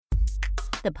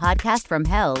The Podcast from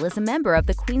Hell is a member of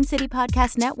the Queen City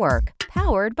Podcast Network,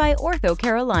 powered by Ortho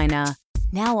Carolina.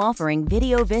 Now offering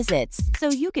video visits so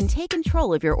you can take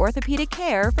control of your orthopedic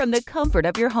care from the comfort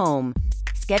of your home.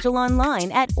 Schedule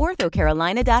online at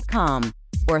orthocarolina.com.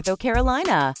 Ortho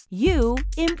Carolina, you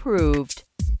improved.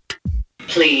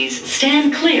 Please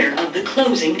stand clear of the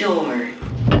closing door.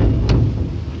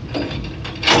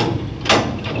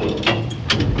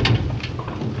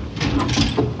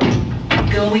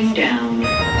 Going down.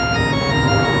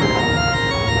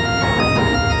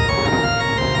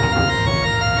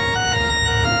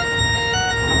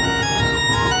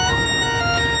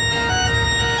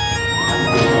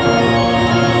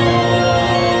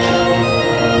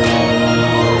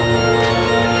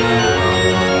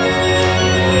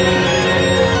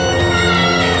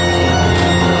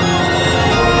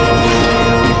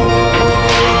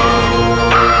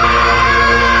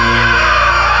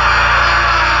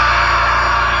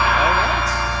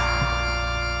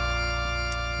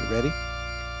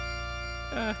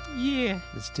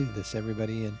 Let's do this,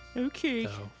 everybody in. Okay.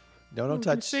 So, don't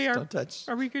touch. Don't touch.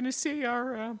 Are we going to say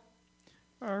our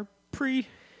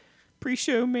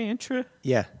pre-show mantra?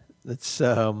 Yeah. Let's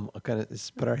let's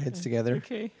put our heads together.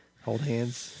 Okay. Hold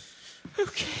hands.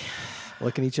 Okay.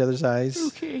 Look in each other's eyes.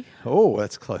 Okay. Oh,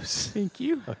 that's close. Thank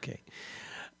you. Okay.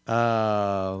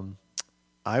 I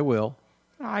will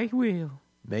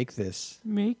make this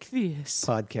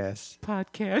podcast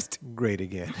great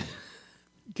again.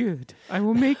 Good. I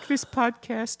will make this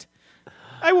podcast.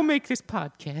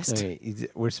 Okay,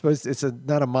 we're supposed to, it's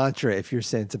not a mantra if you're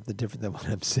saying something different than what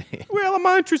I'm saying. Well, a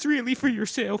mantra's really for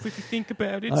yourself if you think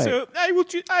about it. Right. So I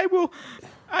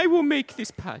will make this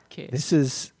podcast. This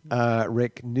is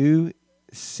Rick, new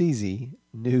CZ,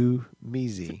 new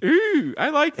Meezy. Ooh,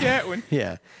 I like that one.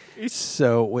 Yeah.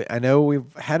 So I know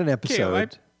we've had an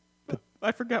episode. Okay,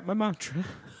 I forgot my mantra.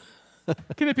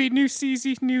 Can it be new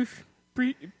CZ, new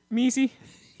Meezy?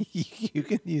 You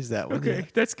can use that one. Okay, yeah.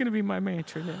 That's going to be my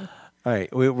mantra now. All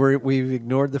right, we've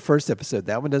ignored the first episode.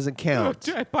 That one doesn't count.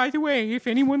 Oh, by the way, if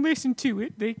anyone listened to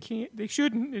it, they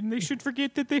shouldn't, and they should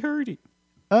forget that they heard it.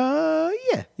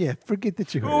 Yeah. Forget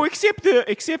that you heard. Oh, except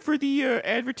for the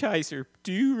advertiser.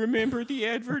 Do remember the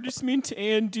advertisement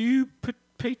and do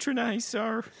patronize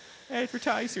our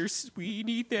advertisers. We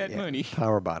need that money.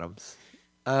 Power bottoms.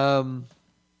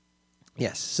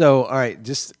 Yes. So, all right.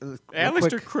 Just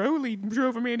Aleister Crowley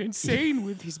drove a man insane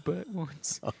with his butt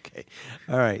once. Okay.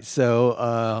 All right.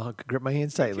 So, grip my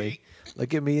hands tightly. Okay.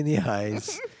 Look at me in the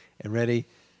eyes. And ready?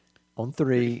 On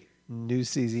 3. New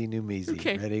CZ, new Meezy.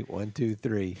 Okay. Ready? 1, 2,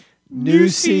 3. New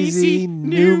CZ,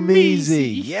 new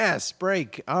Meezy. Yes.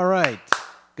 Break. All right.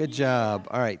 Good job.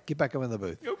 All right. Get back up in the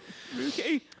booth. Nope.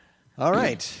 Okay. All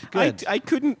right. Good. I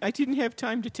didn't have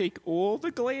time to take all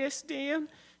the glass down,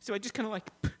 so I just kind of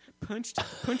punched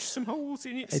some holes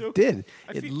in it. It did.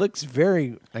 It looks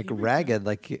very ragged,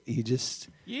 like you just.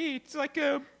 Yeah, it's like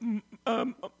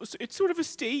it's sort of a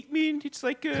statement. It's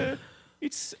like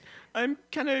I'm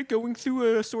kind of going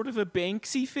through a sort of a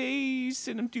Banksy phase,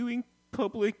 and I'm doing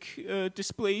public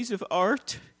displays of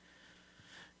art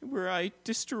where I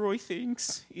destroy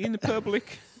things in the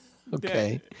public.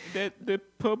 Okay. That the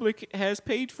public has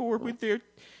paid for with their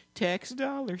tax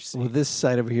dollars. Well, this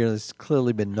side over here has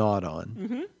clearly been gnawed on.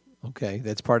 Mm-hmm. Okay,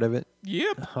 that's part of it?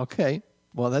 Yep. Okay.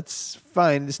 Well, that's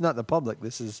fine. It's not in the public.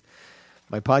 This is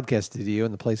my podcast studio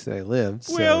in the place that I live.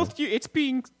 So. Well, it's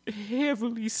being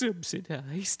heavily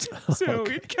subsidized, so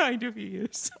okay. It kind of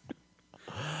is.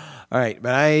 All right,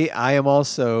 but I am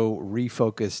also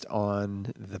refocused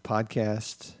on the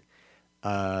podcast,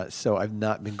 so I've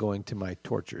not been going to my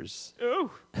tortures. Oh.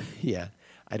 Yeah.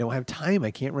 I don't have time. I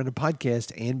can't run a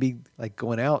podcast and be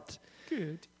going out.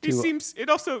 Good. It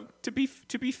also, to be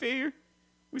fair,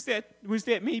 was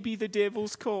that maybe the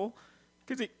devil's call?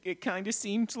 Because it kind of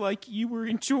seemed like you were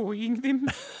enjoying them.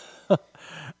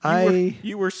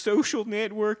 You were social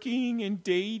networking and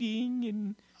dating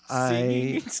and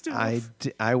singing and stuff.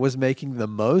 I was making the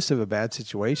most of a bad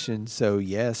situation, so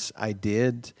yes, I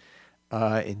did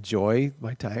enjoy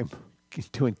my time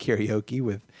doing karaoke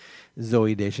with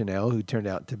Zoe Deschanel, who turned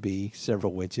out to be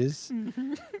several witches.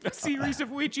 Mm-hmm. A series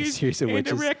of witches. And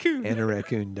a raccoon. And a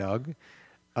raccoon dog.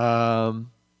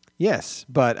 Yes,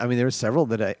 but I mean, there were several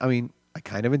that I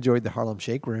kind of enjoyed the Harlem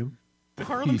Shake room. The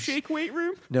Harlem Shake weight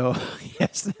room? No,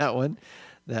 yes, that one.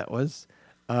 That was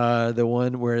the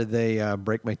one where they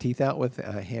break my teeth out with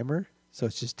a hammer. So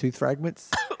it's just tooth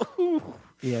fragments.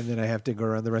 Yeah, and then I have to go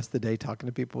around the rest of the day talking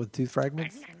to people with tooth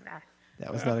fragments.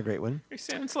 That was not a great one. It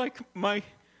sounds like my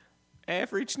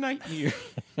average nightmare.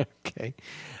 Okay.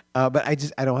 But I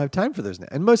don't have time for those now.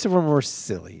 And most of them were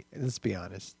silly. Let's be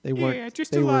honest. They weren't. Yeah,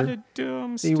 just they a lot were- of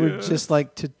dumb They stuff. were just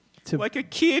like to like a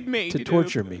kid made to it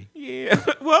torture up. me. Yeah.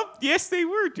 Well, yes, they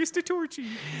were just to torture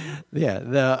you. Yeah.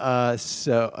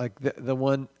 The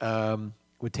one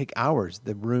would take hours.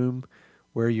 The room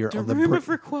where you're The on the room of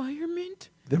requirement.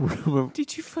 the room of,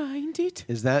 Did you find it?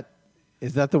 is that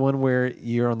the one where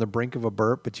you're on the brink of a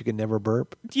burp but you can never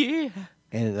burp? Yeah.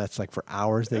 And that's like for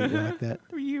hours that you're like that.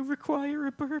 Where you require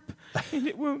a burp and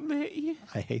it won't let you.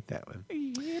 I hate that one.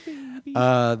 Yeah, baby.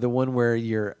 The one where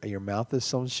your mouth is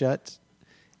sewn shut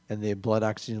and the blood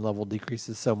oxygen level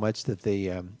decreases so much that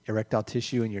the erectile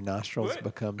tissue in your nostrils What?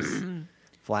 becomes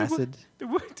flaccid. The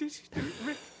what tissue?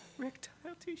 The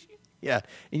rectile tissue? Yeah,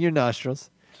 in your nostrils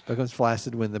becomes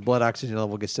flaccid when the blood oxygen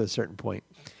level gets to a certain point.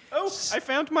 Oh, I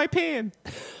found my pan.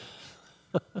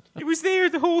 It was there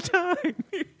the whole time.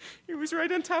 It was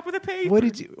right on top of the paper. Where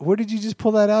did you just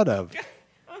pull that out of?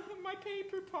 On my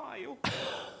paper pile.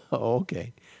 Oh,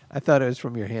 okay. I thought it was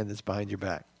from your hand that's behind your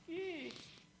back. Yeah.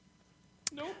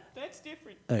 Nope, that's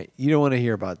different. All right, you don't want to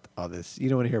hear about all this. You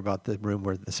don't want to hear about the room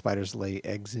where the spiders lay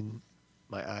eggs in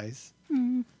my eyes.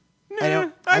 No,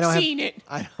 I I've don't have- seen it.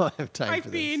 I don't have time I've for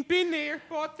this. been there,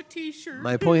 bought the T-shirt.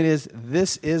 My point is,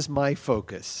 this is my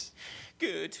focus.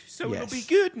 Good. So it'll be Yes.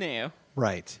 good now.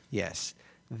 Right. Yes.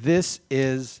 This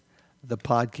is the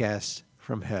podcast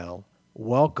from hell.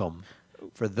 Welcome.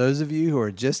 For those of you who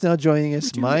are just now joining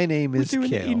us, my name is We're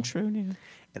doing Kel. the intro now.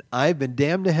 And I've been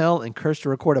damned to hell and cursed to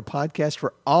record a podcast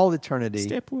for all eternity.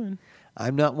 Step one.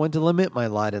 I'm not one to limit my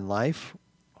lot in life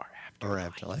or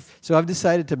afterlife. So I've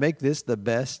decided to make this the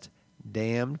best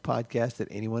damned podcast that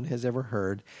anyone has ever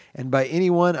heard. And by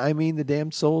anyone, I mean the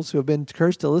damned souls who have been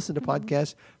cursed to listen to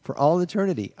podcasts for all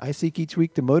eternity. I seek each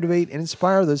week to motivate and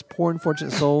inspire those poor,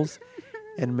 unfortunate souls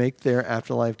and make their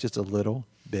afterlife just a little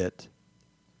bit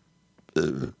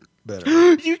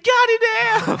better. You got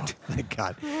it out. Thank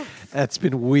God. That's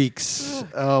been weeks.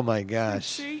 Oh, my gosh.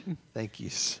 Satan. Thank you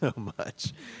so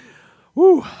much.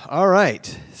 Woo. All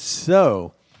right.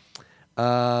 So,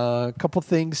 a couple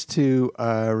things to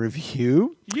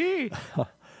review. Yeah.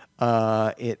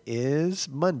 It is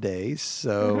Monday,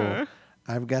 so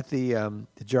I've got the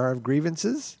jar of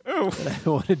grievances Oh, that I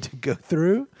wanted to go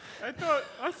through. I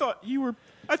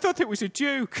thought that was a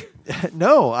joke.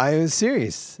 No, I was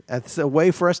serious. That's a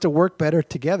way for us to work better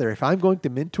together. If I'm going to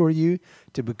mentor you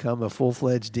to become a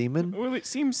full-fledged demon, Well, it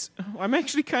seems I'm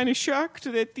actually kind of shocked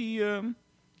that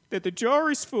the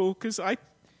jar is full because I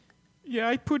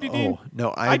put it in. Oh,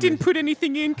 no, I didn't put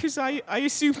anything in because I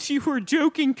assumed you were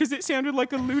joking because it sounded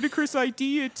like a ludicrous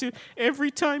idea to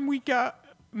every time we got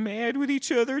mad with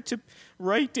each other to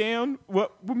write down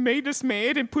what made us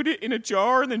mad and put it in a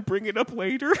jar and then bring it up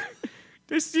later.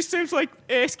 This just sounds like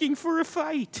asking for a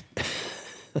fight.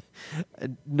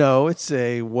 No, it's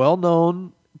a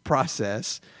well-known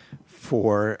process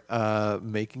for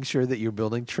making sure that you're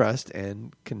building trust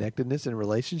and connectedness in a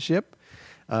relationship.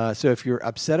 So if you're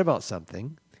upset about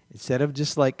something, instead of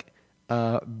just like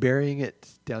burying it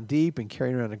down deep and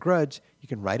carrying around a grudge, you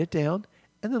can write it down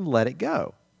and then let it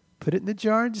go. Put it in the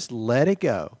jar and just let it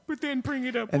go. But then bring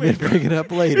it up And later. then bring it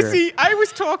up later. See, I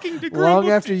was talking to Grumble. Long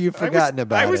after you've forgotten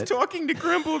about I was it. talking to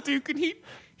Grumble Duke, and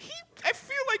I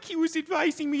feel like he was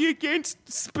advising me against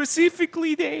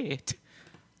specifically that.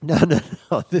 No.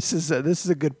 This is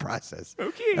a good process.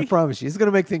 Okay. I promise you. It's going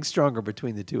to make things stronger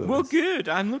between the two of Well, us. good.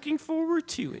 I'm looking forward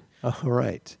to it. All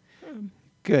right.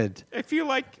 Good. I feel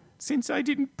like since I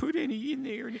didn't put any in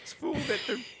there and it's full, that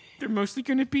they're mostly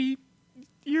going to be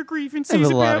your grievances. I have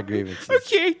a lot about of grievances.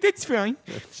 Okay, that's fine.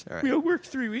 That's all right. We'll work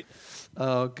through it.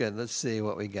 Oh, good. Let's see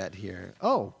what we got here.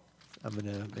 Oh, I'm going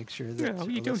to make sure that No,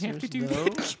 you our don't have to do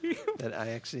listeners know that. that I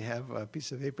actually have a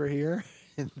piece of paper here.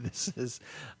 And this is,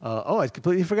 I'd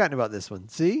completely forgotten about this one.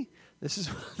 See? This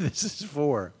is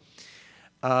for.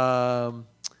 You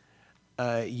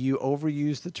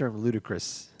overused the term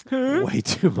ludicrous way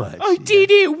too much. I did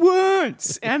it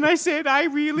once, and I said I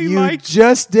really You like.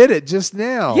 just did it just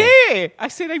now. Yeah, I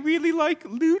said I really like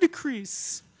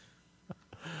ludicrous.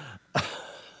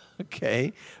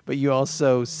 Okay. But you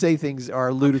also say things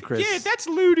are ludicrous. Yeah, that's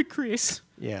ludicrous.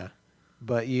 Yeah.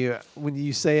 But when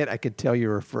you say it, I can tell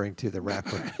you're referring to the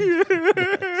rapper.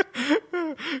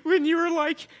 When you were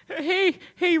like,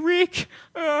 hey, Rick,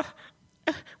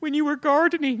 when you were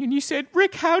gardening, and you said,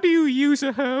 Rick, how do you use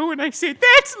a hoe? And I said,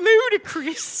 that's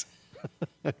ludicrous.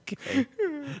 Okay.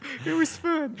 It was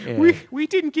fun. Yeah. We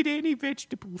didn't get any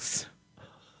vegetables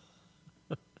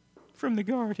from the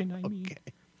garden. I mean,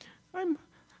 Okay.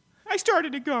 I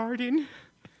started a garden.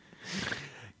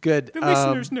 Good. The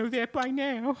listeners know that by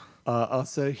now.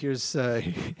 Also,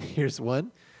 here's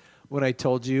one. When I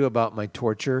told you about my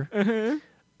torture,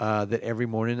 that every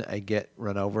morning I get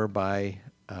run over by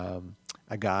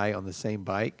a guy on the same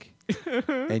bike,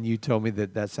 and you told me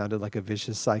that sounded like a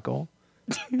vicious cycle.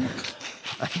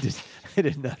 I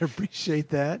did not appreciate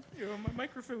that. Oh, my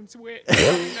microphone's wet.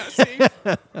 Not safe.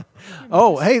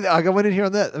 Oh, hey, I got one in here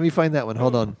on that. Let me find that one.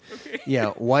 Hold on. Okay.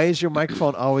 Yeah, why is your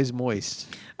microphone always moist?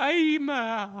 I'm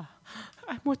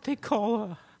what they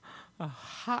call a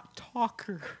hot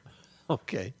talker.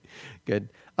 Okay, good.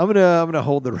 I'm gonna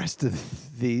hold the rest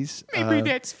of these. Maybe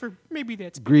that's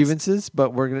grievances,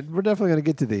 but we're definitely gonna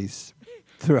get to these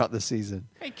throughout the season.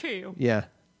 Hey, Kale. Yeah.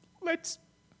 Let's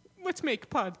make a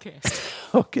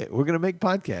podcast. Okay, we're gonna make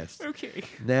podcasts. Okay.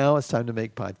 Now it's time to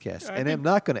make podcasts, and I'm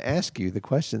not going to ask you the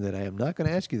question that I am not going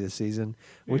to ask you this season,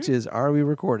 which is, are we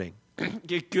recording?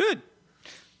 Yeah, good.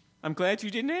 I'm glad you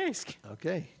didn't ask.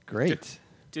 Okay, great.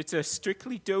 It's a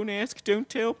strictly don't ask, don't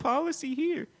tell policy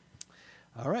here.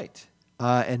 All right.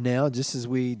 And now, just as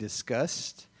we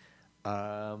discussed,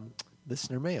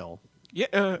 listener mail.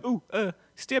 Yeah.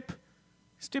 Step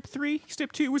 3.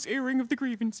 Step 2 was airing of the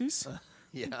grievances.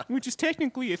 Yeah. Which is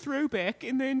technically a throwback,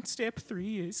 and then step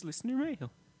 3 is listener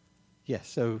mail. Yeah.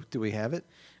 So, do we have it?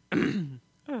 We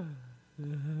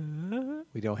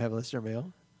don't have listener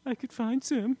mail. I could find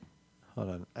some. Hold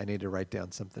on. I need to write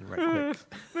down something right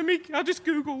quick. I'll just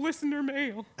Google listener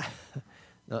mail.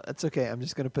 No, that's okay. I'm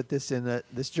just going to put this in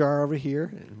this jar over here,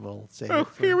 and we'll save it. Oh,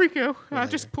 for here we go. I'll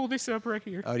later. just pull this up right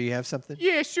here. Oh, do you have something?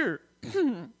 Yeah, sure.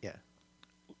 Yeah.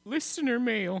 Listener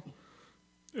mail,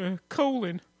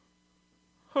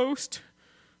 host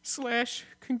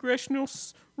 / congressional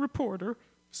reporter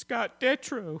Scott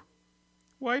Detrow,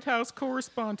 White House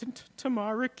correspondent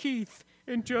Tamara Keith,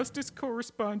 and Justice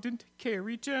correspondent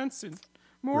Carrie Johnson.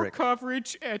 More Rick.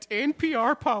 coverage at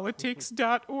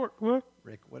nprpolitics.org. What?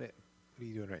 Rick, what are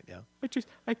you doing right now?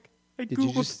 I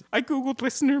googled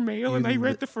listener mail and I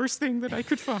read the first thing that I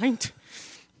could find.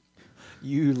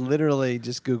 You literally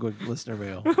just Googled listener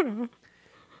mail.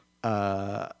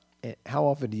 How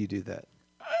often do you do that?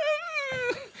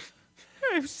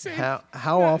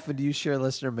 How often do you share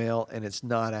listener mail and it's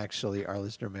not actually our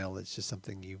listener mail? It's just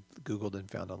something you Googled and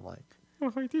found online. Oh,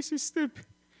 this is the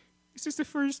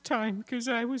first time because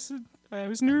I was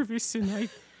nervous and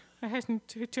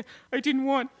I didn't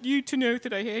want you to know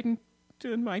that I hadn't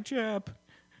done my job,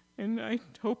 and I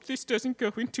hope this doesn't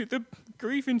go into the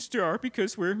grievance jar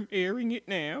because we're airing it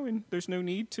now and there's no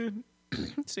need to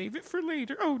save it for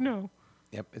later. Oh no.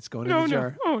 Yep, it's going in the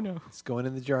jar. Oh no. It's going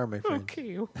in the jar, my friend.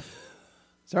 Okay.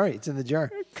 Sorry, it's in the jar.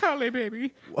 Kale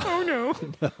baby. Oh no.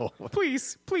 No.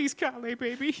 Please, Kale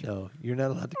baby. No, you're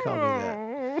not allowed to call me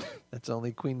that. That's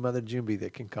only Queen Mother Jumbi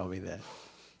that can call me that.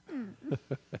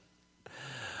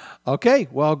 Okay,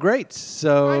 well, great.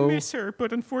 So I miss her,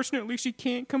 but unfortunately she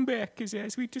can't come back because,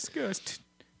 as we discussed,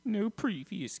 no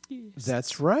previous guests.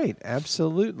 That's right.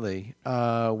 Absolutely.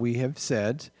 We have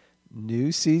said new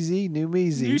CZ, new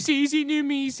Meezy. New CZ, new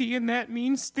Meezy, and that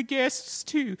means the guests,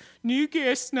 too. New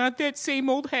guests, not that same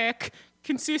old hack,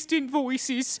 consistent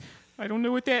voices. I don't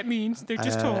know what that means. They're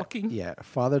just talking. Yeah,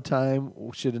 Father Time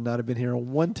should have not have been here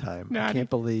one time. I can't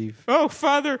believe. Oh,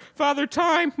 Father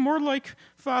Time, more like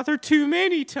Father too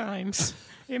many times.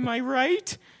 Am I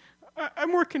right?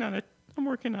 I'm working on it. I'm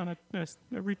working on a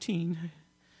routine.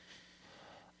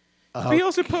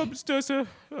 Beelzebubs does a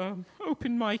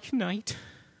open mic night.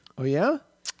 Oh yeah?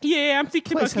 Yeah, I'm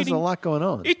thinking Place about getting. has a lot going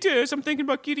on. It does. I'm thinking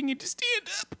about getting into stand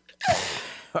up.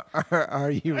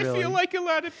 Are you really? I feel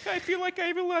like I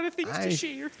have a lot of things to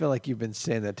share. I feel like you've been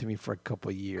saying that to me for a couple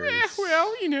of years.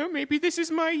 Well, maybe this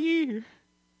is my year.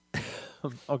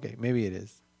 Okay, maybe it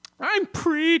is. I'm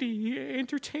pretty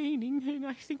entertaining, and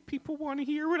I think people want to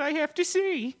hear what I have to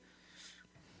say.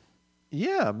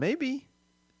 Yeah, maybe.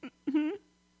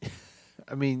 Mm-hmm.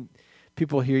 I mean,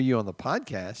 people hear you on the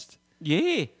podcast.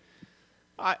 Yeah.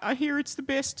 I hear it's the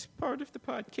best part of the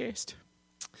podcast.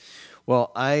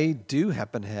 Well, I do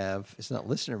happen to have, it's not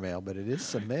listener mail, but it is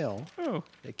some mail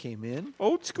that came in.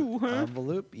 Old school, huh?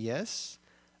 Envelope, yes.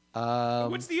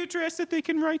 What's the address that they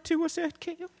can write to us at,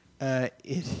 Kale?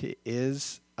 It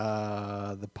is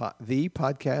the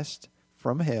podcast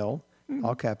from Hell,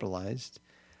 all capitalized,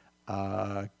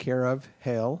 care of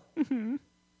Hell. Mm-hmm.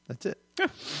 That's it.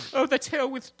 Oh, that's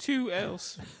Hell with 2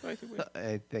 L's, by the way.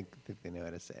 I think they know how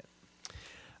to say it.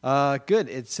 Good.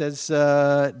 It says,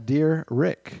 Dear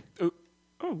Rick.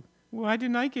 Oh, why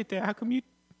didn't I get that? How come you...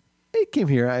 It came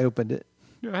here. I opened it.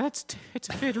 No, it's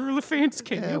a federal offense,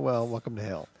 Kale. Yeah, well, welcome to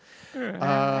hell.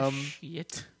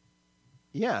 Shit.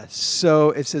 Yeah, so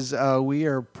it says, we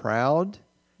are proud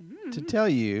to tell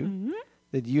you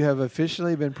that you have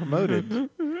officially been promoted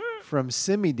from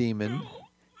semi-demon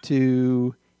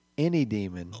to any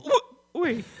demon.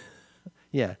 Wait.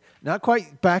 Yeah, not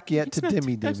quite back yet to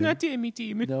demi-demon. That's not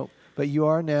demi-demon. No, but you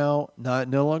are now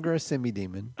no longer a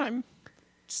semi-demon.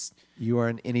 You are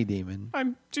an any demon.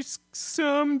 I'm just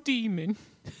some demon.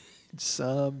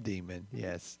 Some demon,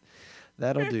 yes.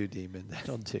 That'll do, demon.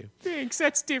 That'll do. Thanks,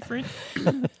 that's different.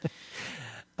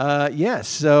 Yes,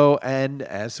 so, and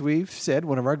as we've said,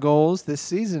 one of our goals this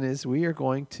season is we are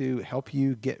going to help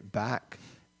you get back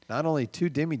not only to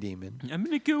demi-demon. I'm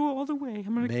going to go all the way.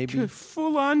 I'm going to Maybe. go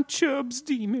full-on Chubbs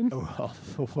demon. All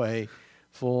the way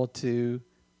full to,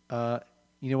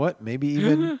 you know what? Maybe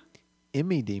even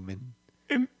Emmy demon.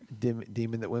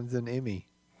 Demon that wins an Emmy.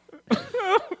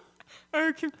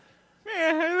 Okay.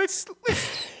 Yeah, let's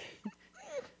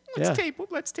table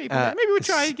that. Maybe we'll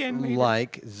try again later.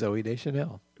 Like Zooey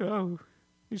Deschanel. Oh.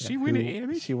 Did she win an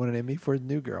Emmy? She won an Emmy for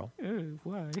New Girl. Oh,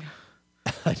 why?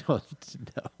 I don't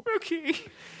know. Okay.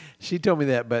 She told me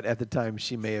that, but at the time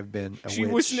she may have been a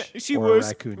witch she or was a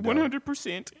raccoon dog.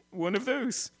 100% one of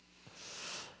those.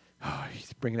 Oh,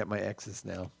 he's bringing up my exes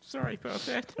now. Sorry about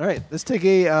that. All right, let's take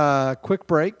a quick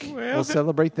break. Well, we'll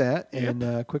celebrate that Yep.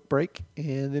 and quick break,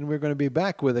 and then we're going to be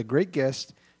back with a great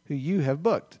guest who you have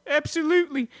booked.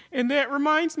 Absolutely. And that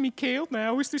reminds me, Cale,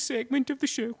 now is the segment of the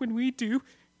show when we do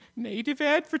native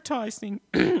advertising.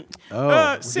 Say,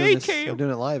 Cale. We're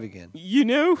doing it live again. You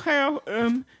know how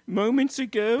moments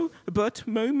ago,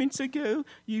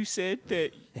 you said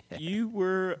that you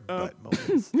were Butt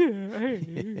moments.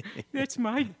 that's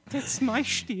my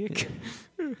shtick.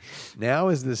 Now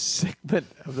is the segment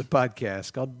of the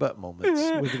podcast called Butt Moments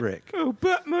with Rick. Oh,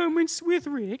 butt moments with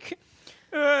Rick.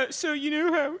 So you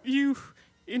know how you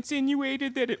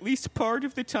insinuated that at least part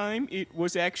of the time it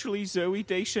was actually Zooey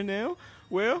Deschanel?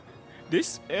 Well,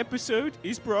 this episode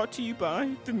is brought to you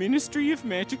by the Ministry of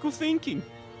Magical Thinking.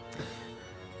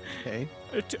 Okay.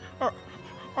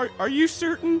 Are you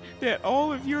certain that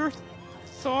all of your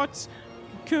thoughts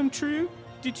come true?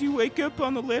 Did you wake up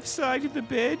on the left side of the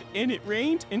bed and it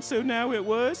rained and so now it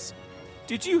was?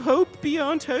 Did you hope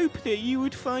beyond hope that you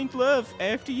would find love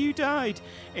after you died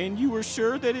and you were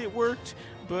sure that it worked,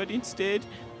 but instead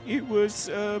it was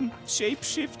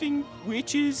shape-shifting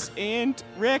witches and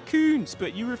raccoons,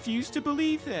 but you refused to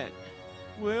believe that?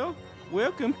 Well,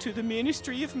 welcome to the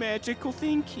Ministry of Magical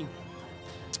Thinking.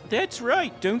 That's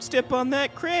right, don't step on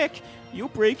that crack. You'll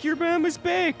break your mama's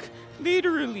back.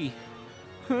 Literally.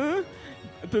 Huh?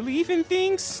 Believe in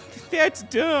things? That's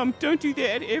dumb. Don't do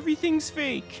that. Everything's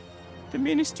fake. The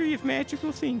Ministry of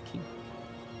Magical Thinking.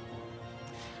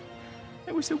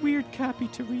 That was a weird copy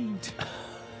to read.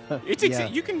 It's Yeah.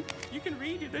 you can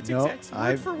read it. That's No, exact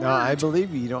word for word. no, I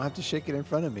believe you. You don't have to shake it in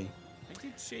front of me. I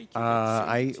did shake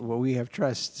it. We have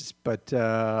trusts, but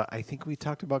I think we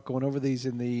talked about going over these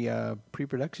in the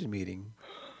pre-production meeting,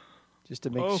 just to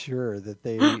make sure that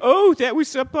they. Oh, that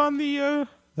was up on the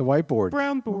whiteboard.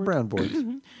 brown board. Brown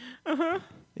board.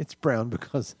 It's brown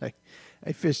because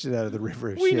I fished it out of the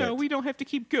river of We shit. know we don't have to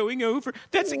keep going over.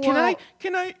 That's it. Well-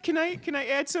 Can I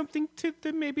add something to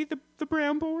the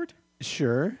brown board?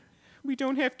 Sure. We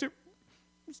don't have to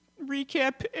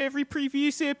recap every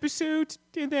previous episode,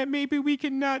 and that maybe we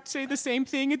can not say the same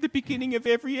thing at the beginning of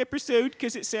every episode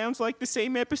because it sounds like the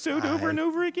same episode over and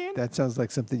over again. That sounds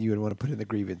like something you would want to put in the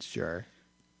grievance jar.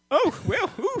 Oh, well,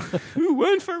 ooh,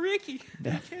 one for Ricky.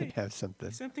 Okay. Have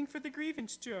something. Something for the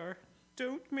grievance jar.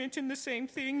 Don't mention the same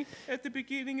thing at the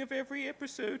beginning of every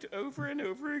episode over and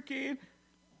over again.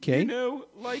 Okay. You know,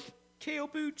 like Kale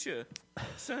Bucha.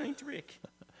 Signed, Rick.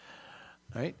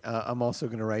 All right. I'm also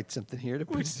going to write something here to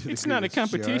put into the It's not a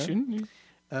grievance jar. competition.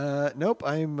 Nope.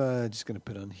 I'm just going to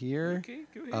put on here. Okay,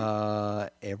 go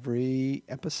ahead. Every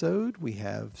episode, we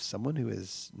have someone who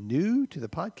is new to the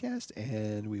podcast,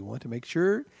 and we want to make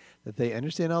sure that they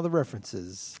understand all the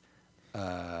references.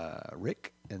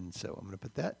 Rick, and so I'm going to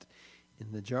put that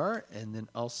in the jar, and then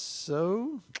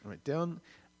also write down.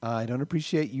 I don't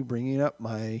appreciate you bringing up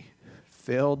my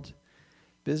failed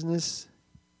business,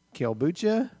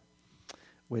 Kelbucha,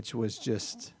 which was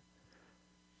just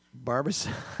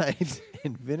barbicide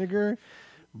and vinegar.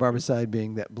 Barbicide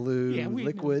being that blue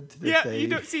liquid. That you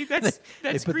don't see that's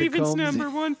put the grievance combs number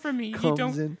one for me. You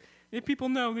don't. in. If people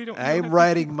know, they don't. I'm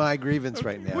writing my grievance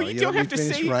right now. Well, you don't have to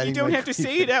say. You don't have to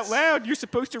say it out grievance. loud. You're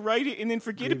supposed to write it and then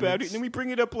forget about it, and then we bring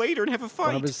it up later and have a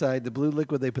fight. Barbicide, the blue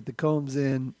liquid, they put the combs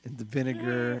in, and the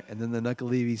vinegar, and then the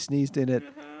Knuckleavy sneezed in it,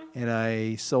 and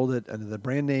I sold it under the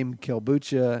brand name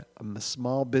Kelbucha. I'm a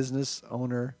small business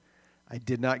owner. I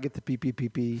did not get the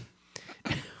PPPP.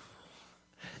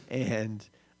 And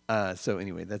so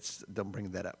anyway, don't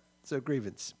bring that up. So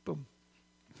grievance. Boom.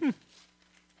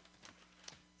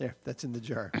 There, that's in the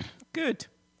jar. Good.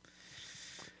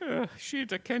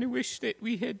 Shit, I kind of wish that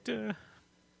we had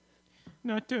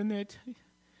not done that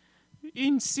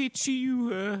in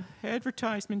situ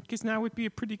advertisement, because now would be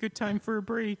a pretty good time for a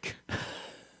break.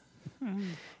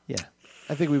 Yeah.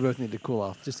 I think we both need to cool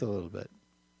off just a little bit.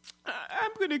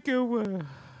 I'm going to go...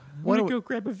 go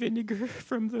grab a vinegar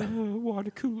from the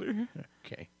water cooler.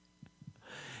 Okay.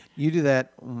 You do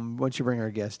that once you bring our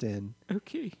guest in.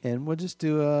 Okay. And we'll just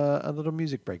do a little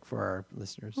music break for our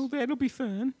listeners. Oh, that'll be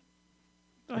fun.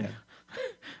 Yeah.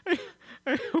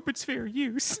 I hope it's fair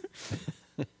use.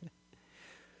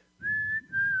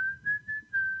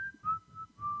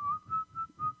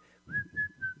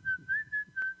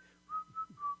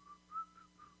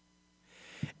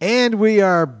 And we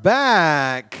are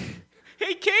back.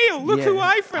 Hey, Kale, look who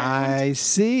I found. I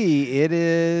see. It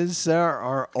is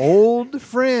our old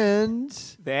friend.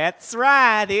 That's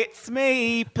right. It's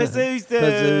me, Pazuzu.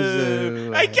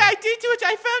 Pazuzu. I did do it.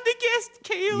 I found a guest,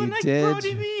 Kale, You and I brought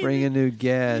him did in. bring a new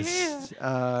guest.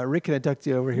 Rick, can I talk to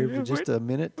you over here for just a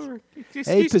minute? Excuse-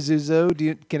 Hey,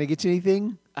 Pazuzu, can I get you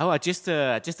anything? Oh, just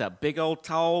a big old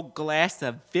tall glass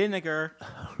of vinegar.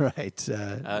 Right.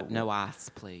 No ice,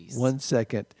 please. 1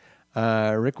 second.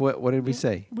 Rick, what did we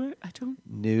say? What? I don't...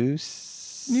 New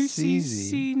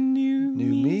CC, new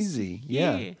Measy.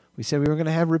 Yeah. We said we were going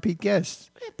to have repeat guests.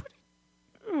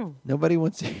 Oh. Nobody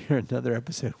wants to hear another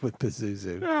episode with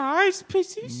Pazuzu. Ah, it's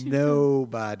Pazuzu.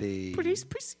 Nobody. But he's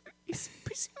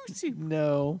Pazuzu.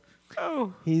 No.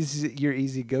 Oh. He's your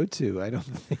easy go-to. I don't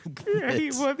think. Yeah,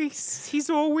 he's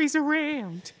always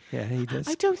around. Yeah, he does.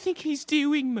 I don't think he's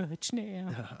doing much now.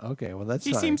 Okay, well, that's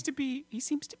He fine. seems to be.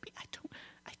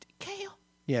 Kale,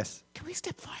 Yes. can we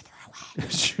step farther away?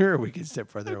 Sure, we can step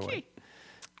further away.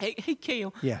 Hey,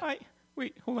 Kale. Yeah.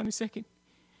 Wait, hold on a second.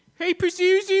 Hey,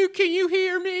 Pazuzu, can you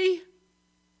hear me?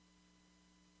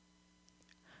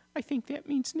 I think that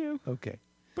means no, Okay.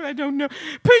 but I don't know.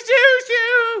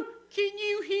 Pazuzu, can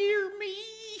you hear me?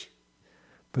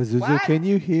 Pazuzu, What? can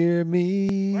you hear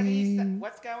me?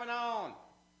 What's going on?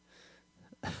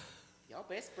 Y'all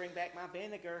best bring back my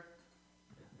vinegar.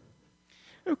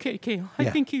 Okay, Kale. Yeah. I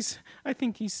think he's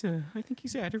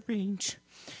out of range.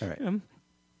 All right.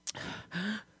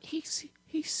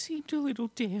 He seemed a little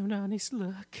down on his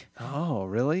luck. Oh,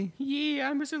 really? Yeah,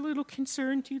 I was a little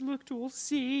concerned. He looked all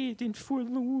sad and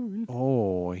forlorn.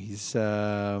 Oh, he's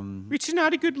Which is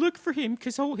not a good look for him,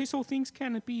 because his whole thing's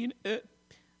kind of being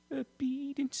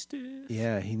upbeat and stuff.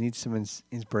 yeah, he needs some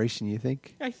inspiration, you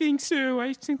think? I think so.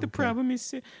 I think the Okay. problem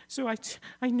is,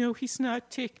 I know he's not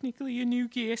technically a new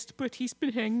guest, but he's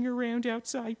been hanging around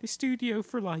outside the studio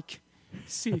for like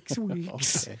 6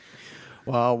 weeks. Okay.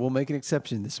 Well, we'll make an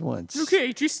exception this once.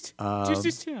 Okay, just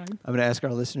this time. I'm going to ask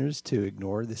our listeners to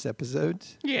ignore this episode.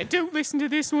 Yeah, don't listen to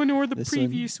this one or the This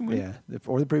previous one. Yeah,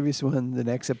 or the previous one. The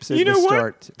next episode You know will what?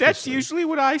 start. That's officially. usually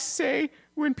what I say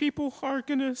when people are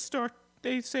gonna start.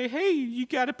 They say, "Hey, you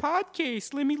got a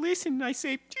podcast? Let me listen." And I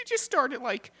say, "You just start at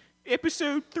like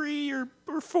episode 3 or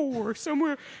 4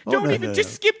 somewhere. Oh, Don't no, even no, just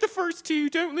no. skip the first 2.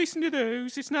 Don't listen to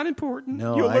those. It's not important.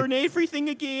 No, You'll I learn everything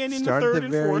again in the Start at third the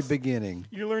and very fourth. beginning.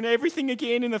 You learn everything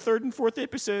again in the 3rd and 4th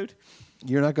episode.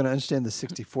 You're not going to understand the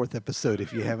 64th episode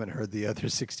if you haven't heard the other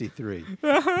 63.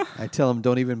 I tell them,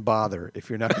 don't even bother. If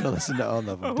you're not going to listen to all of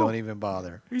them, don't even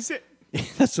bother. Is it?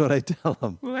 That's what I tell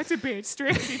them. Well, that's a bad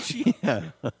strategy. Yeah.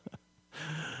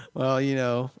 Well, you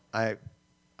know,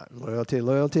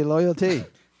 loyalty.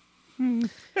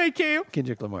 Hey, Kale,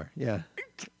 Kendrick Lamar. Yeah.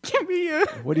 can we?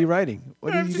 What are you writing?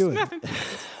 What are you just doing? nothing.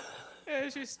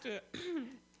 It's just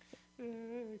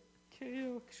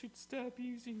Kale should stop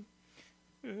using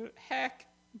hack,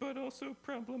 but also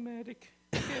problematic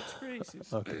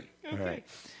catchphrases. Okay. All right.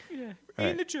 Yeah. All In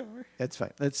right. the jar. That's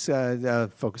fine. Let's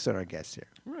focus on our guest here.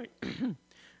 Right.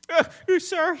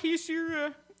 Sir, here's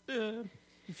your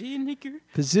vinegar.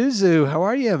 Pazuzu, how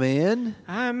are you, man?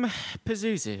 I'm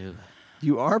Pazuzu.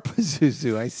 You are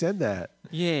Pazuzu. I said that.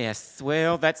 Yes,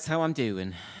 well, that's how I'm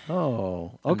doing.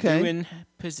 Oh, okay. I'm doing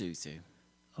Pazuzu.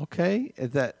 Okay.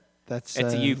 That's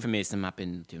It's a euphemism. I've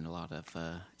been doing a lot of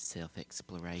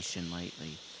self-exploration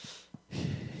lately.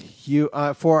 You,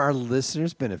 for our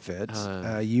listeners' benefit,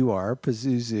 you are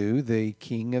Pazuzu, the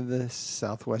king of the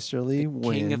Southwesterly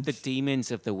Winds. King of the demons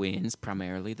of the winds,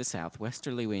 primarily the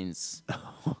Southwesterly Winds.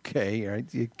 Okay, all right.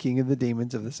 You're king of the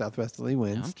demons of the Southwesterly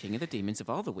Winds. I'm king of the demons of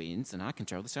all the winds, and I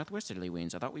control the Southwesterly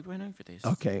Winds. I thought we went over this.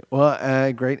 Okay,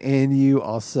 well, great. And you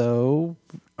also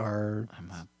are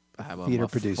I'm theater a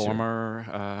producer.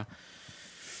 former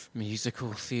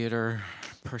musical theater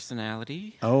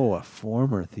personality. Oh, a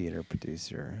former theater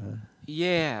producer. Huh?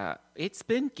 Yeah, it's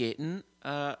been getting.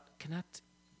 Can I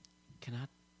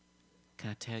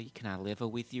tell you? Can I live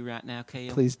with you right now,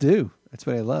 Kale? Please do. That's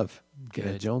what I love.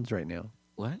 Kenneth Good. Jones right now.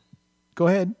 What? Go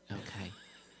ahead. Okay.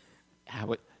 I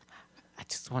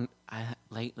just want.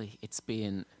 Lately,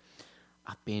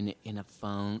 I've been in a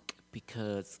funk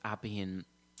because I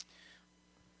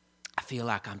feel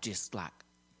like I'm just like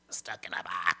stuck in a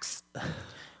box.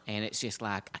 And it's just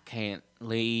like I can't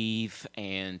leave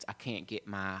and I can't get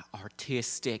my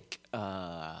artistic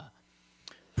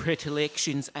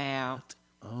predilections out.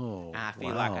 Oh, I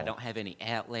feel like I don't have any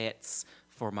outlets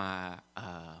for my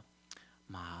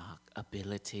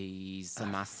abilities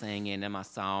and my singing and my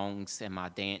songs and my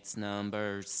dance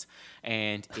numbers.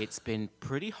 And it's been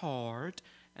pretty hard.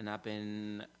 And I've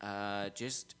been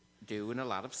just doing a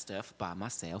lot of stuff by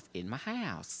myself in my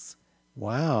house.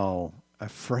 Wow. A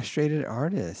frustrated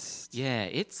artist. Yeah,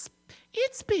 it's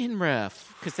been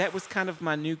rough because that was kind of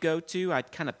my new go-to.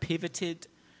 I'd kind of pivoted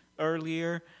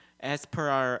earlier as per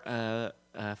our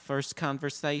first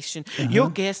conversation. Your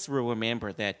guests will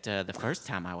remember that the first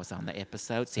time I was on the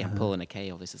episode, see, I'm pulling a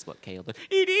Kale. This is what Kale does.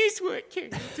 It is what Kale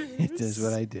does. It is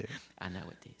what I do. I know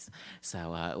it is.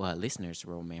 So, listeners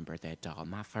will remember that on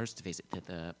my first visit to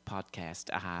the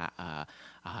podcast, I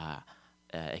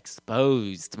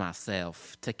exposed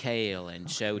myself to Kale and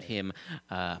showed him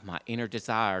my inner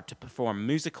desire to perform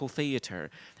musical theater.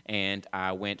 And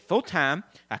I went full-time.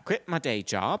 I quit my day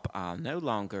job. I no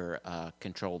longer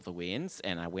control the winds.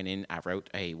 And I went in, I wrote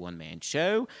a one-man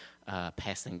show,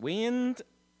 Passing Wind.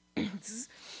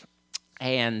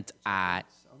 And I...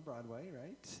 On Broadway,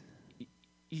 right?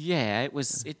 Yeah,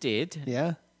 it did.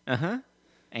 Yeah. Uh-huh.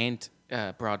 And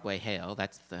Broadway Hell,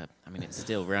 it's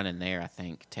still running there, I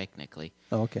think, technically.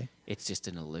 Oh, okay. It's just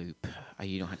in a loop.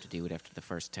 You don't have to do it after the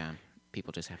first time.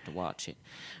 People just have to watch it.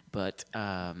 But,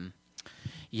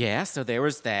 yeah, so there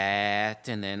was that.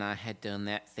 And then I had done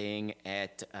that thing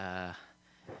at,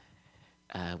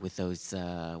 with those,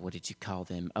 what did you call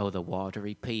them? Oh, the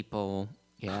watery people.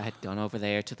 Yeah, I had gone over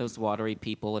there to those watery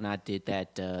people, and I did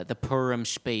that, the Purim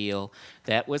spiel.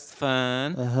 That was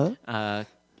fun. Uh-huh.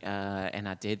 And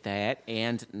I did that,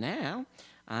 and now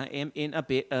I am in a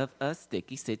bit of a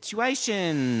sticky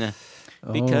situation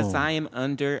because I am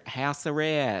under house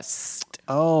arrest.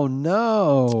 Oh,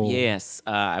 no. Yes,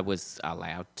 I was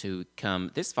allowed to come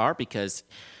this far because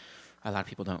a lot of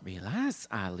people don't realize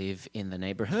I live in the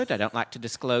neighborhood. I don't like to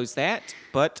disclose that,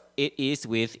 but it is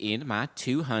within my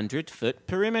 200-foot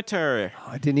perimeter.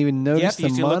 Oh, I didn't even notice the you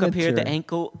see, monitor. look up here, the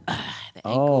ankle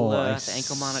monitor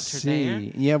see. there.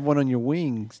 You have one on your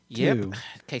wings, too. Yep, in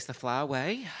case they fly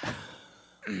away.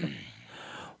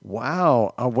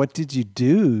 Wow. What did you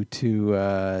do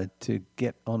to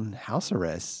get on house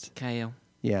arrest? Kale,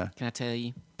 Yeah. can I tell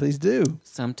you? Please do.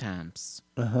 Sometimes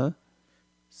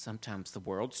the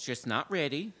world's just not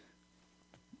ready.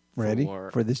 Ready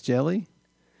for this jelly?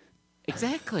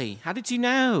 Exactly. How did you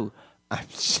know?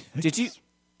 Did you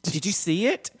see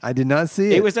it? I did not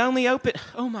see it. It was only open.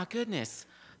 Oh my goodness!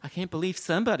 I can't believe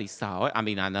somebody saw it. I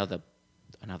mean, I know the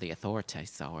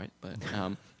authorities saw it, but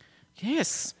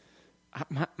yes,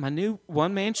 my new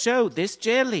one-man show, This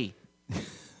Jelly.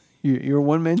 Your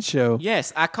one-man show.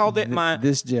 Yes, I called it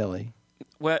This Jelly.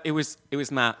 Well, it was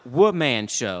my woman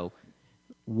show.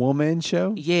 Woman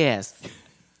show? Yes,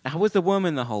 I was a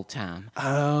woman the whole time.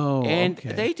 Oh, and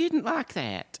okay. they didn't like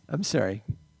that. I'm sorry.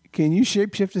 Can you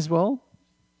shapeshift as well?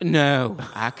 No,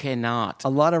 I cannot. A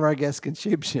lot of our guests can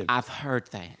shapeshift. I've heard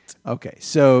that. Okay,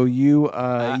 so you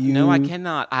No, I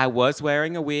cannot. I was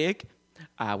wearing a wig.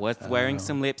 I was wearing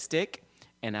some lipstick,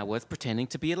 and I was pretending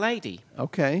to be a lady.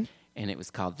 Okay. And it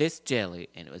was called This Jelly,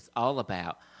 and it was all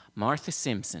about Martha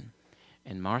Simpson.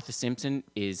 And Martha Simpson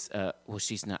is,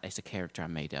 she's not, it's a character I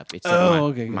made up. It's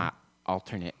my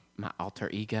alter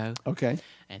ego. Okay.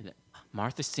 And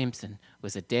Martha Simpson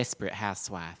was a desperate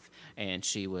housewife, and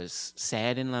she was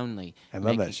sad and lonely. I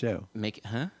love that show.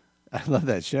 Huh? I love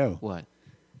that show. What?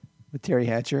 With Terry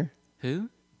Hatcher. Who?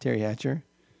 Terry Hatcher.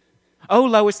 Oh,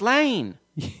 Lois Lane.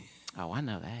 Oh, I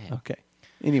know that. Okay.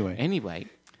 Anyway,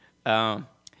 it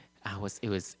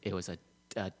was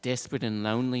a desperate and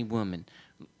lonely woman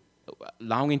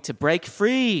longing to break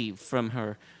free from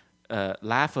her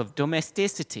life of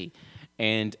domesticity,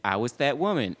 and I was that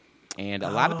woman. And a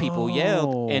lot of people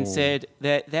yelled and said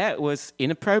that was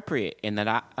inappropriate, and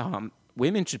that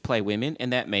women should play women,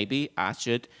 and that maybe I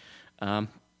should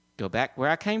go back where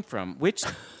I came from, which,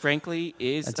 frankly,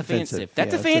 is offensive.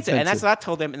 That's offensive, and that's what I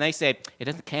told them, and they said, it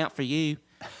doesn't count for you.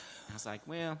 I was like,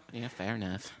 well, yeah, fair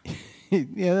enough.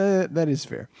 Yeah, that is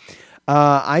fair.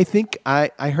 I think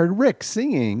I heard Rick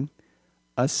singing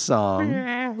a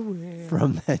song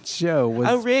from that show.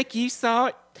 Oh, Rick, you saw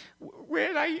it?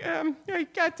 Well, I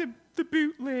got the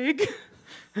bootleg.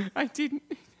 I didn't.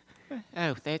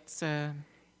 Oh, that's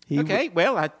okay.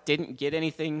 Well, I didn't get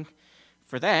anything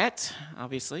for that,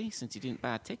 obviously, since you didn't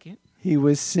buy a ticket. He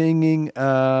was singing,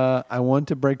 I want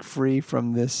to break free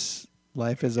from this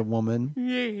life as a woman.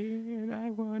 Yeah, and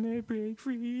I want to break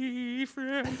free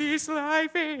from this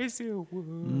life as a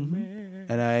woman.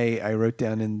 And I wrote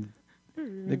down in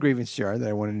the grievance jar that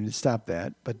I wanted him to stop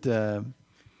that. But,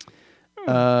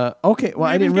 okay, well,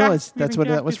 I didn't realize that's what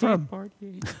that was from.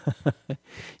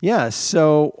 Yeah,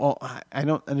 so I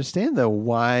don't understand, though,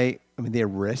 why. I mean, they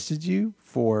arrested you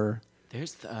for.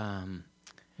 There's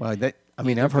Well, that. I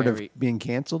mean, I've heard of being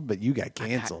canceled, but you got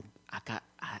canceled. I got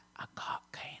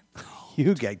canceled.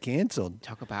 You got canceled.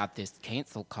 Talk about this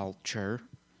cancel culture.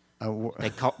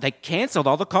 They canceled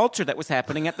all the culture that was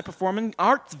happening at the performing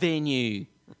arts venue.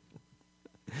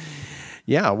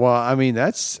 Yeah, well, I mean,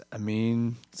 so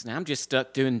now I'm just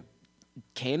stuck doing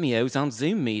cameos on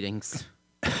Zoom meetings.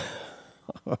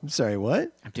 I'm sorry,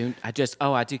 what? I do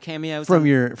cameos from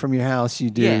your house. You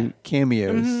do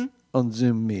cameos on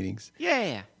Zoom meetings.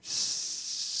 Yeah.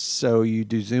 So you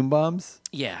do Zoom bombs?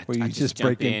 Yeah, where you I just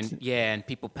jump break in. Yeah, and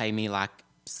people pay me like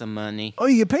some money. Oh,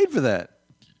 you get paid for that?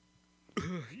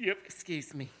 Yep.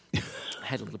 Excuse me. I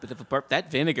had a little bit of a burp. That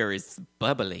vinegar is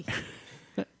bubbly.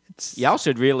 Y'all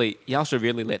should really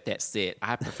let that sit.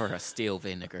 I prefer a still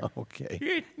vinegar. Okay.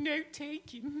 Good note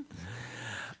taking.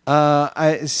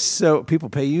 So people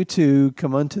pay you to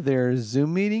come onto their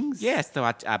Zoom meetings? Yeah, so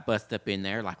I bust up in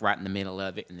there, like right in the middle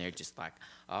of it, and they're just like,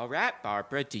 all right,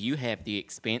 Barbara, do you have the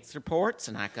expense reports?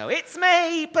 And I go, it's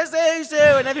me,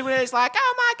 Pazuzu. And everyone is like,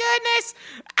 oh, my goodness.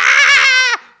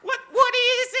 Ah! What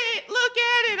is it? Look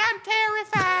at it. I'm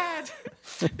terrified.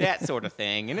 That sort of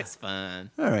thing, and it's fun.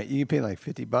 All right, you can pay like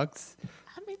 $50.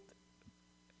 I mean,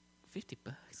 $50.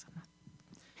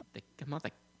 I'm not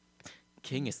the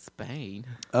king of Spain.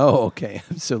 Oh, okay.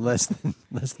 So less than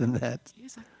that.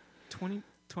 It's like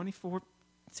 $24.79.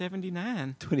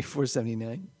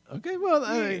 $24.79. Okay, well,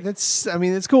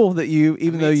 it's cool that you,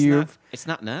 even though it's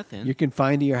not nothing. You're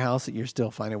confined to your house, that you're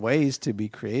still finding ways to be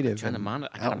creative. I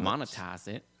gotta monetize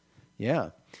it. Yeah.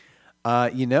 I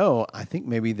think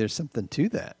maybe there's something to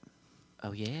that.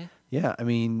 Oh yeah. Yeah, I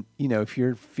mean, if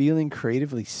you're feeling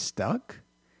creatively stuck,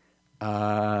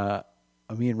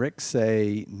 me and Rick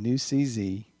say new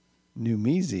CZ, new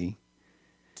Meezy.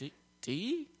 Do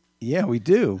you? Yeah, we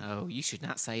do. Oh, you should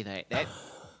not say that.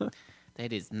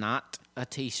 That is not a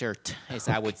T-shirt, as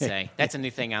I would say. That's a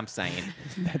new thing I'm saying.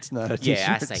 That's not a T-shirt.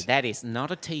 Yeah, I say that is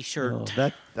not a T-shirt.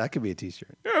 Oh, that could be a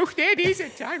T-shirt. Oh, that is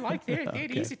it. I like that.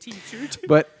 That is a T-shirt.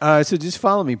 But so just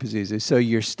follow me, Pazuzu. So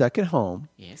you're stuck at home.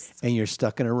 Yes. And you're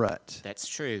stuck in a rut. That's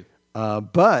true.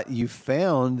 But you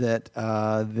found that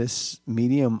this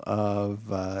medium of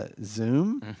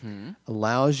Zoom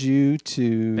allows you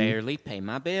to barely pay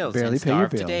my bills. Barely and pay your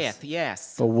starve bills. to death.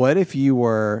 Yes. But what if you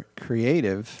were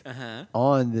creative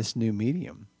on this new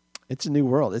medium? It's a new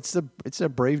world. It's a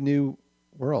brave new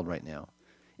world right now.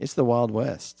 It's the Wild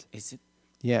West. Is it?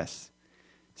 Yes.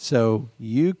 So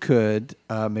you could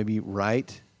maybe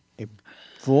write a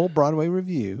full Broadway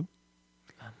review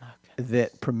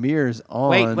that premieres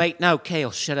on. Wait, no,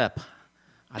 Kale, shut up.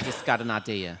 I just got an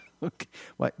idea. Okay.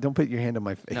 What? Don't put your hand on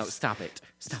my face. No, stop it.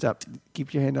 Stop.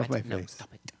 Keep your hand off my No, face.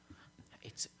 stop it.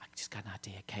 I just got an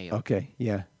idea, Kale. Okay,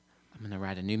 yeah. I'm going to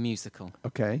write a new musical.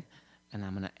 Okay. And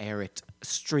I'm going to air it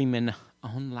streaming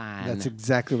online. That's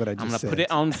exactly what I just said. I'm going to put it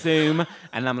on Zoom,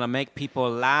 and I'm going to make people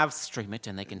live stream it,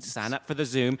 and they can sign up for the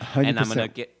Zoom. And I'm going to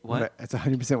get what? That's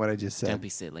 100% what I just said. Don't be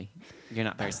silly. You're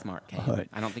not very smart, Kate. Right.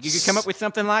 I don't think you could come up with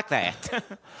something like that.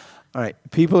 All right.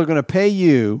 People are going to pay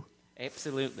you.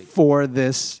 Absolutely. For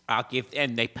this.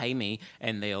 And they pay me,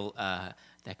 and they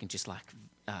can just like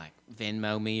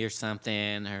Venmo me or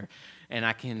something, and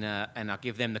I can and I'll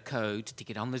give them the code to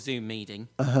get on the Zoom meeting.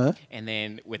 And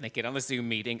then when they get on the Zoom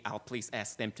meeting, I'll please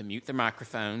ask them to mute their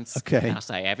microphones. Okay. And I'll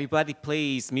say, everybody,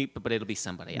 please mute, but it'll be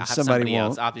somebody. I'll have somebody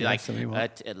else. I'll be like,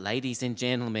 ladies and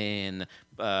gentlemen,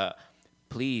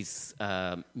 please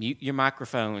mute your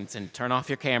microphones and turn off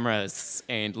your cameras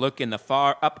and look in the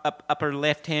far upper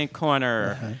left-hand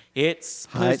corner. It's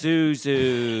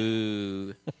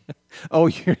Pazuzu. Oh,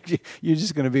 you're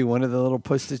just going to be one of the little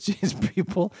push-to-cheese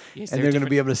people, yes, and they're going to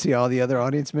be able to see all the other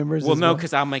audience members. Well, no,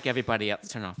 because I'll make everybody else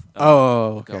turn off.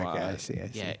 Okay, I see.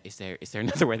 Yeah, is there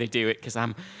another way they do it? Because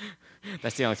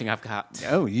that's the only thing I've got.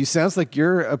 Oh, you sounds like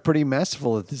you're pretty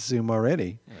masterful at this Zoom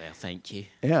already. Well, thank you.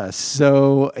 Yeah.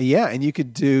 So and you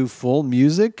could do full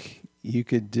music. You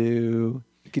could do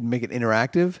You could make it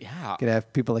interactive. Yeah. You could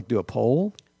have people like do a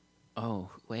poll. Oh,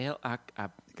 well, I They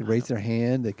could raise their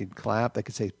hand. They could clap. They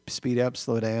could say speed up,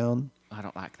 slow down. I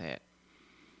don't like that.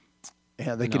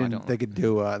 Yeah, they No, I could. don't. They could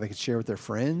do. They could share with their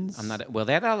friends. I'm not. Well,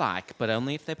 that I like, but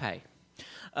only if they pay.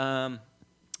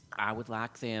 I would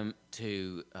like them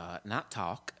to not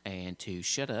talk and to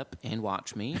shut up and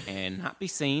watch me and not be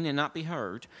seen and not be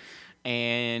heard.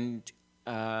 And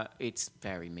it's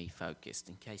very me focused,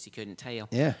 in case you couldn't tell.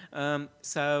 Yeah.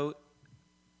 So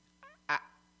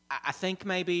I think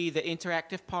maybe the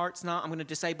interactive part's not. I'm going to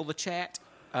disable the chat.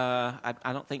 I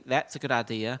don't think that's a good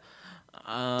idea.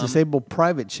 Disable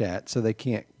private chat so they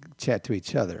can't chat to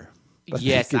each other. But they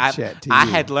Yes, could I chat to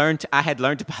had you. learned. I had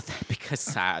learned about that because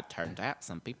it turned out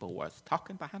some people were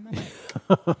talking behind my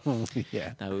back.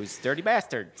 Yeah. Those dirty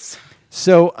bastards.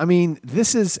 So I mean,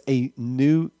 this is a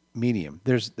new medium.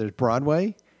 There's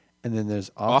Broadway, and then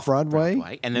there's off Broadway,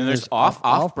 Off-Broadway, and then there's off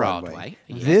Broadway.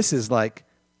 Yes. This is like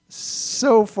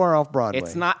so far off Broadway.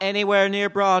 It's not anywhere near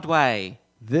Broadway.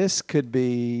 This could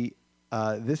be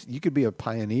this. You could be a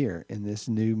pioneer in this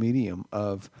new medium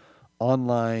of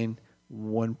online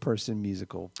one-person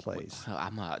musical plays. So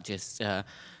I'm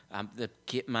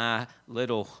get my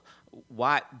little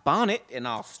white bonnet and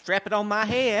I'll strap it on my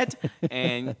head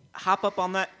and hop up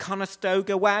on that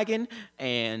Conestoga wagon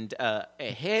and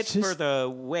head for the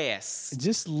west.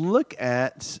 Just look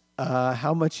at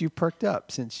how much you perked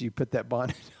up since you put that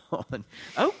bonnet on.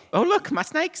 Oh, look, my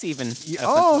snake's even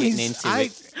getting into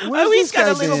it. where's He's this got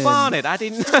a guy little been? bonnet. I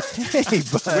didn't know. Hey,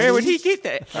 buddy. Where would he get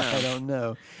that? I don't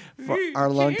know. For our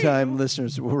longtime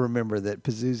listeners will remember that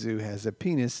Pazuzu has a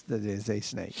penis that is a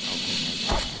snake.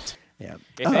 Yeah.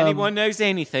 If anyone knows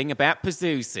anything about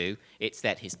Pazuzu, it's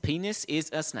that his penis is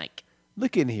a snake.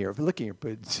 Look in here,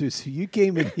 Pazuzu. You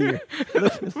came in here.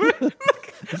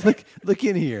 Look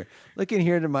in here. Look in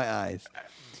here to my eyes.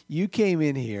 You came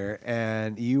in here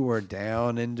and you were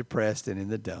down and depressed and in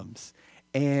the dumps.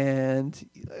 And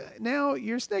now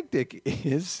your snake dick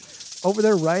is over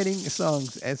there writing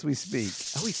songs as we speak.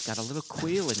 Oh, he's got a little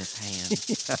quill in his hand.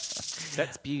 Yeah.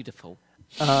 That's beautiful.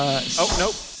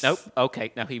 Oh, Nope.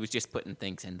 Okay, no, he was just putting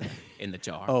things in the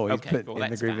jar. Oh, he okay, put well, in the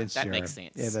that's grievance fine. jar. That makes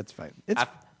sense. Yeah, that's fine.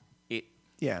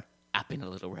 I've been a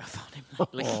little rough on him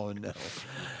lately. Oh, no.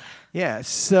 Yeah,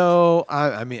 so,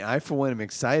 I, for one, am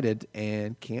excited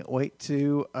and can't wait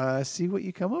to see what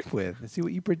you come up with and see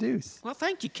what you produce. Well,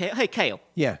 thank you, Kale. Hey, Kale.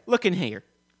 Yeah. Look in here.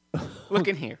 Look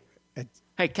in here.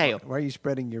 Hey, Kale. Why are you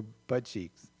spreading your butt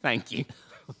cheeks? Thank you.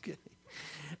 Okay.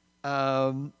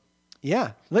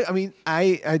 Yeah. Look,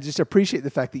 I just appreciate the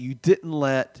fact that you didn't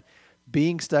let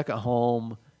being stuck at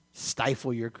home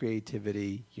stifle your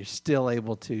creativity. You're still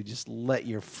able to just let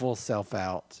your full self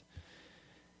out.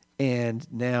 And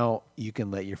now you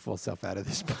can let your full self out of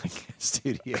this podcast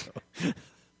studio.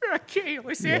 Kale,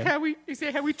 is that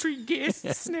how we treat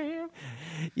guests now?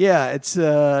 Yeah, it's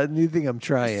a new thing I'm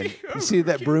trying. You see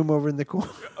that broom over in the corner?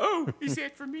 Oh, is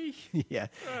that for me? Yeah.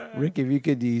 Rick, if you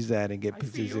could use that and get I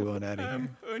Pazuzu feel on out of here.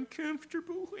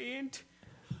 uncomfortable and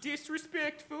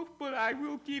disrespectful, but I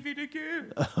will give it a go.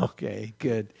 Okay,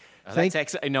 good. That's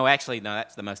actually,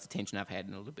 that's the most attention I've had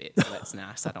in a little bit. So that's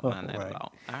nice. I don't mind that Right. at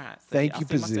all. All right. So Thank I'll you,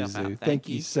 see myself out. Pazuzu. Thank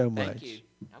you so much. Thank you.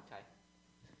 Okay.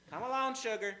 Come along,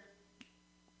 sugar.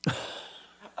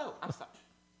 Oh, I'm sorry.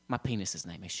 My penis's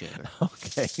name is Sugar.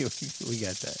 Okay, we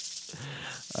got that.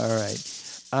 All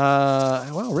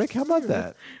right. Well, Rick, how about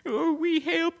that? Oh, we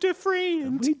helped a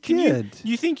friend. We Can did.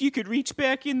 You think you could reach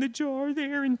back in the jar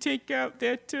there and take out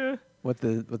that? What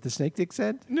the snake dick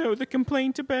said? No, the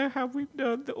complaint about how we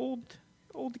the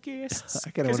old guests.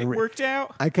 I kinda Because it wanna worked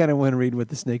out. I kind of want to read what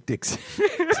the snake dick said.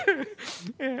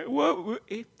 Well,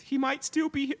 he might still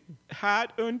be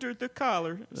hot under the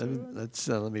collar.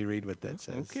 Let me read what that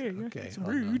says. Okay, it's hold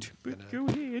on. rude, but go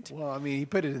ahead. Well, he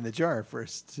put it in the jar for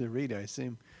us to read, I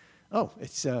assume. Oh,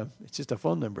 it's just a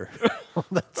phone number.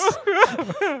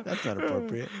 That's not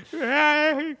appropriate.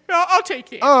 I'll take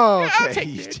that. Oh, okay. I'll take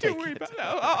You that. take Don't worry it. about it.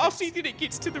 I'll see that it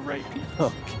gets to the right people.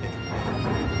 Okay.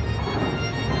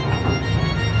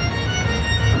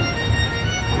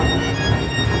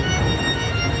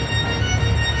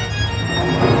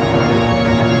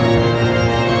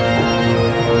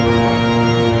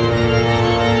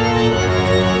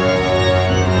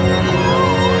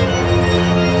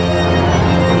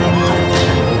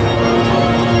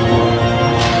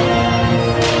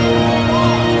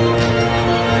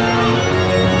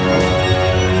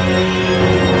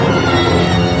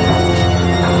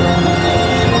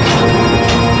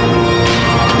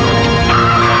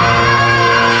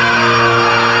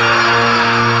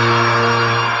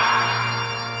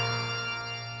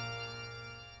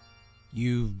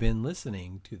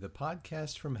 listening to the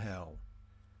Podcast from Hell,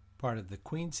 part of the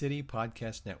Queen City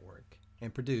Podcast Network,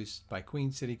 and produced by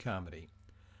Queen City Comedy.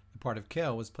 The part of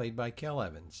Kel was played by Kel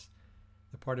Evans.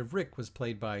 The part of Rick was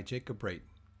played by Jacob Brayton.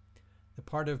 The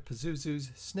part of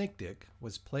Pazuzu's Snake Dick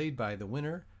was played by the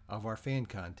winner of our fan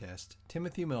contest,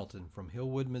 Timothy Melton from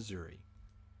Hillwood, Missouri.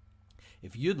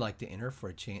 If you'd like to enter for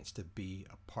a chance to be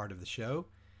a part of the show,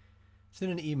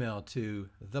 send an email to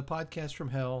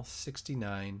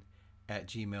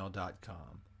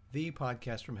thepodcastfromhell69@gmail.com.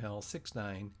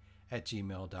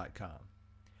 thepodcastfromhell69@gmail.com.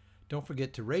 Don't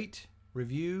forget to rate,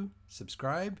 review,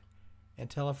 subscribe, and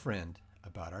tell a friend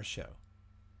about our show.